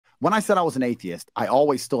when I said I was an atheist, I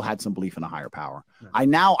always still had some belief in a higher power. I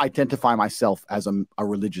now identify myself as a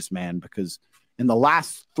religious man because in the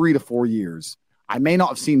last 3 to 4 years, I may not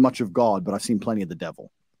have seen much of God, but I've seen plenty of the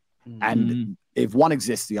devil. And if one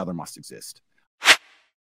exists, the other must exist.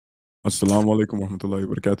 Assalamu alaikum wa rahmatullahi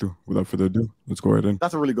wa barakatuh. Without further ado, let's go right in.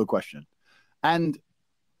 That's a really good question. And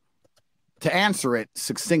to answer it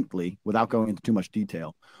succinctly, without going into too much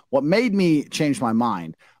detail, what made me change my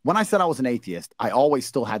mind, when I said I was an atheist, I always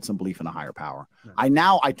still had some belief in a higher power. I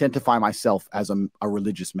now identify myself as a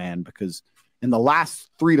religious man because in the last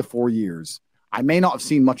 3 to 4 years, I may not have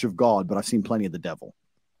seen much of God, but I've seen plenty of the devil.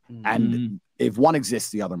 And if one exists,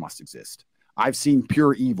 the other must exist. I've seen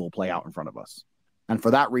pure evil play out in front of us. And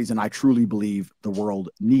for that reason, I truly believe the world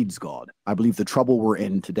needs God. I believe the trouble we're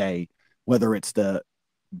in today, whether it's the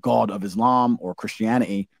God of Islam or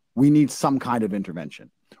Christianity, we need some kind of intervention.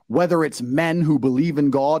 Whether it's men who believe in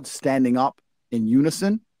God standing up in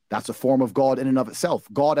unison, that's a form of God in and of itself.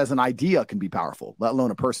 God as an idea can be powerful, let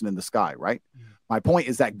alone a person in the sky, right? My point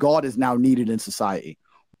is that God is now needed in society.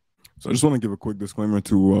 So I just want to give a quick disclaimer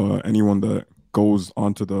to anyone that goes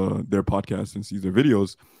onto their podcast and sees their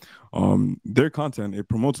videos. Their content, it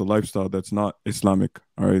promotes a lifestyle that's not Islamic,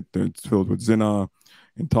 all right? It's filled with zina,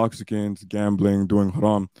 intoxicants, gambling, doing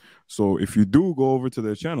haram. So if you do go over to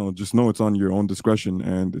their channel, just know it's on your own discretion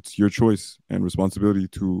and it's your choice and responsibility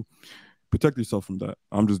to protect yourself from that.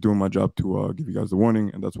 I'm just doing my job to give you guys the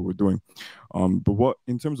warning, and that's what we're doing. But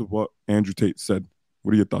in terms of what Andrew Tate said,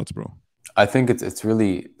 what are your thoughts, bro? I think it's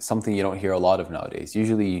really something you don't hear a lot of nowadays.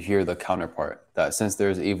 Usually you hear the counterpart, that since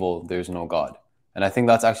there's evil, there's no God. And I think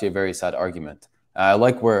that's actually a very sad argument. I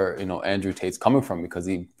like where Andrew Tate's coming from, because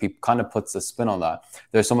he kind of puts a spin on that.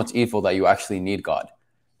 There's so much evil that you actually need God.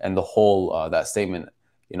 And the whole, that statement,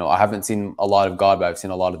 I haven't seen a lot of God, but I've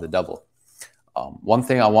seen a lot of the devil. One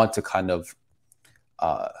thing I want to kind of,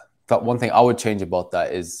 one thing I would change about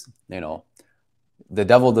that is, the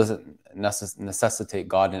devil doesn't necessitate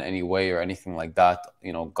God in any way or anything like that.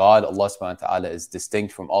 God, Allah subhanahu wa ta'ala, is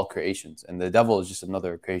distinct from all creations. And the devil is just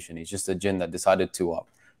another creation. He's just a jinn that decided to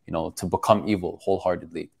become evil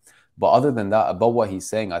wholeheartedly. But other than that, about what he's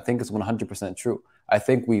saying, I think it's 100% true. I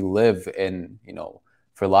think we live in,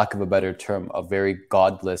 for lack of a better term, a very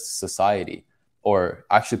godless society. Or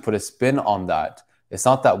actually put a spin on that, it's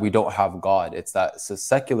not that we don't have God. It's that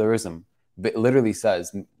secularism literally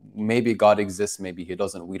says maybe God exists, maybe he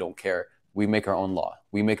doesn't. We don't care. We make our own law.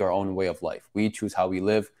 We make our own way of life. We choose how we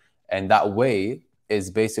live. And that way is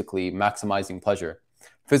basically maximizing pleasure,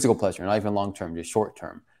 physical pleasure, not even long-term, just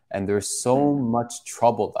short-term. And there's so much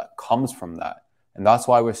trouble that comes from that. And that's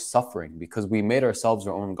why we're suffering, because we made ourselves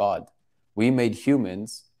our own God. We made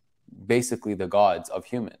humans basically the gods of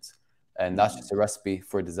humans. And that's just a recipe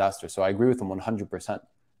for disaster. So I agree with him 100%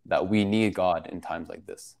 that we need God in times like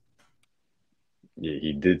this. Yeah,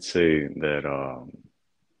 he did say that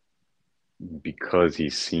because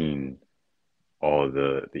he's seen all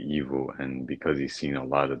the evil and because he's seen a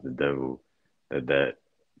lot of the devil, that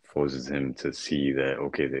forces him to see that,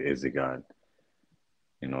 okay, there is a God.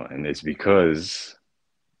 And it's because,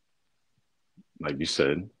 like you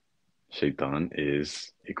said, Shaitan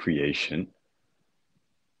is a creation.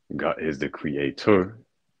 God is the creator,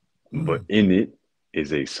 but in it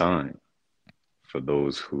is a sign for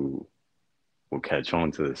those who will catch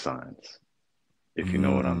on to the signs. If you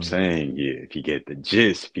know what I'm saying, yeah, if you get the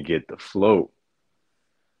gist, if you get the flow,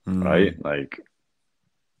 right? Like,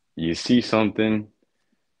 you see something,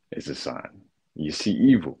 it's a sign. You see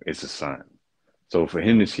evil, it's a sign. So for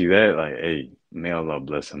him to see that, like, hey, may Allah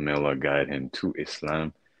bless him, may Allah guide him to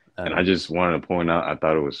Islam. And I just wanted to point out, I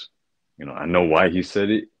thought it was, I know why he said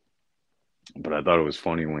it, but I thought it was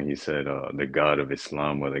funny when he said the God of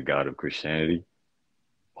Islam or the God of Christianity,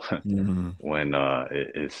 when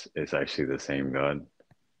it's actually the same God.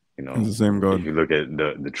 It's the same God. If you look at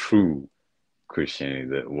the true Christianity,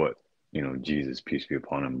 that what Jesus, peace be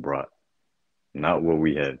upon him, brought, not what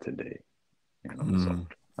we have today. So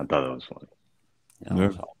I thought that was funny.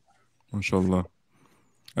 Yeah, mashallah.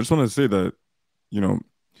 I just want to say that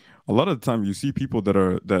a lot of the time you see people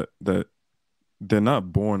that they're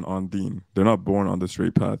not born on deen. They're not born on the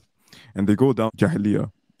straight path. And they go down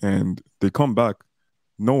Jahiliyyah and they come back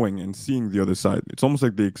knowing and seeing the other side. It's almost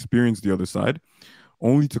like they experience the other side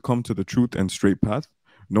only to come to the truth and straight path,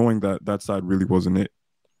 knowing that that side really wasn't it.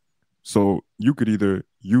 So you could either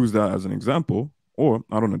use that as an example, or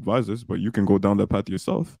I don't advise this, but you can go down that path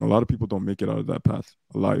yourself. A lot of people don't make it out of that path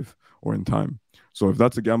alive or in time. So if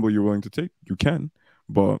that's a gamble you're willing to take, you can.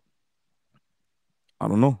 But I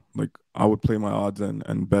don't know, like I would play my odds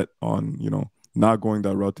and bet on, not going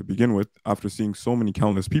that route to begin with after seeing so many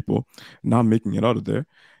countless people not making it out of there.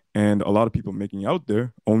 and a lot of people making it out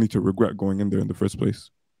there only to regret going in there in the first place.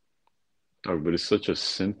 Oh, but it's such a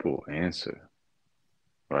simple answer,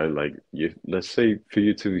 right? Like, let's say,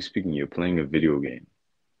 figuratively speaking, you're playing a video game.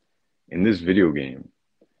 In this video game,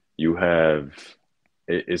 you have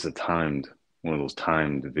it's a timed one of those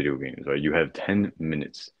timed video games, right? You have 10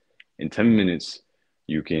 minutes. In 10 minutes,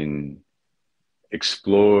 you can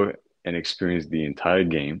explore and experience the entire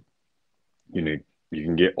game. You know, you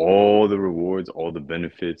can get all the rewards, all the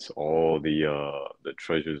benefits, all the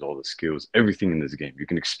treasures, all the skills, everything in this game. You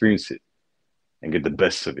can experience it and get the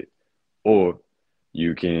best of it. Or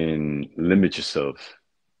you can limit yourself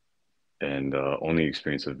and only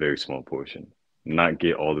experience a very small portion, not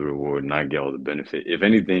get all the reward, not get all the benefit. If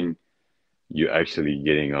anything, you're actually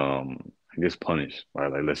getting, I guess, punished,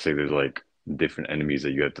 right? Like, let's say there's like different enemies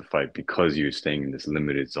that you have to fight because you're staying in this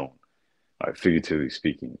limited zone. Right, figuratively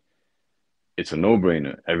speaking, it's a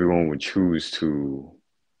no-brainer. Everyone would choose to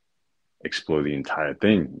explore the entire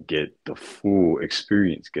thing, get the full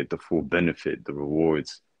experience, get the full benefit, the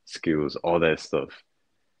rewards, skills, all that stuff.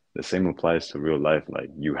 The same applies to real life. Like,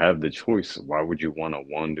 you have the choice. Why would you want to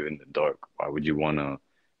wander in the dark? Why would you want to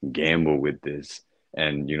gamble with this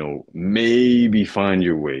and, maybe find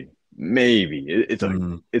your way? Maybe it's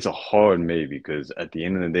a hard maybe, because at the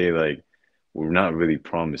end of the day, like, we're not really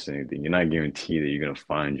promised anything. You're not guaranteed that you're gonna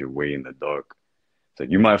find your way in the dark. It's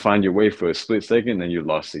like you might find your way for a split second, then you're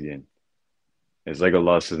lost again. It's like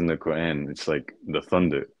Allah says in the Quran. It's like the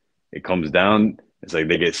thunder. It comes down. It's like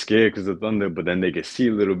they get scared because of the thunder, but then they can see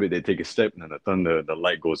a little bit. They take a step, and then the thunder, the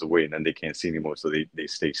light goes away, and then they can't see anymore. So they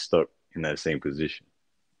stay stuck in that same position.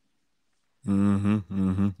 And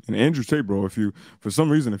Andrew Tate, bro, if you for some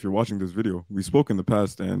reason if you're watching this video, we spoke in the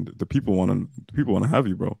past, and the people want to have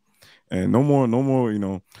you, bro. And no more, no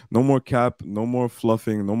more cap, no more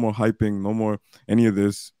fluffing, no more hyping, no more any of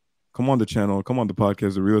this. Come on the channel, come on the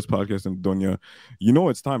podcast, the realest podcast in Dunya. You know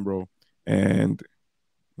it's time, bro. And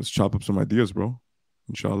let's chop up some ideas, bro.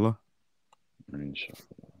 Inshallah.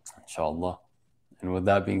 Inshallah. And with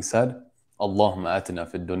that being said, Allahumma atina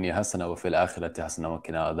fid dunya hasana wa fil akhirati hasana wa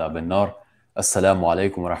qina adhab an-nar. Assalamu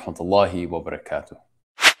alaikum wa rahmatullahi wa barakatuh.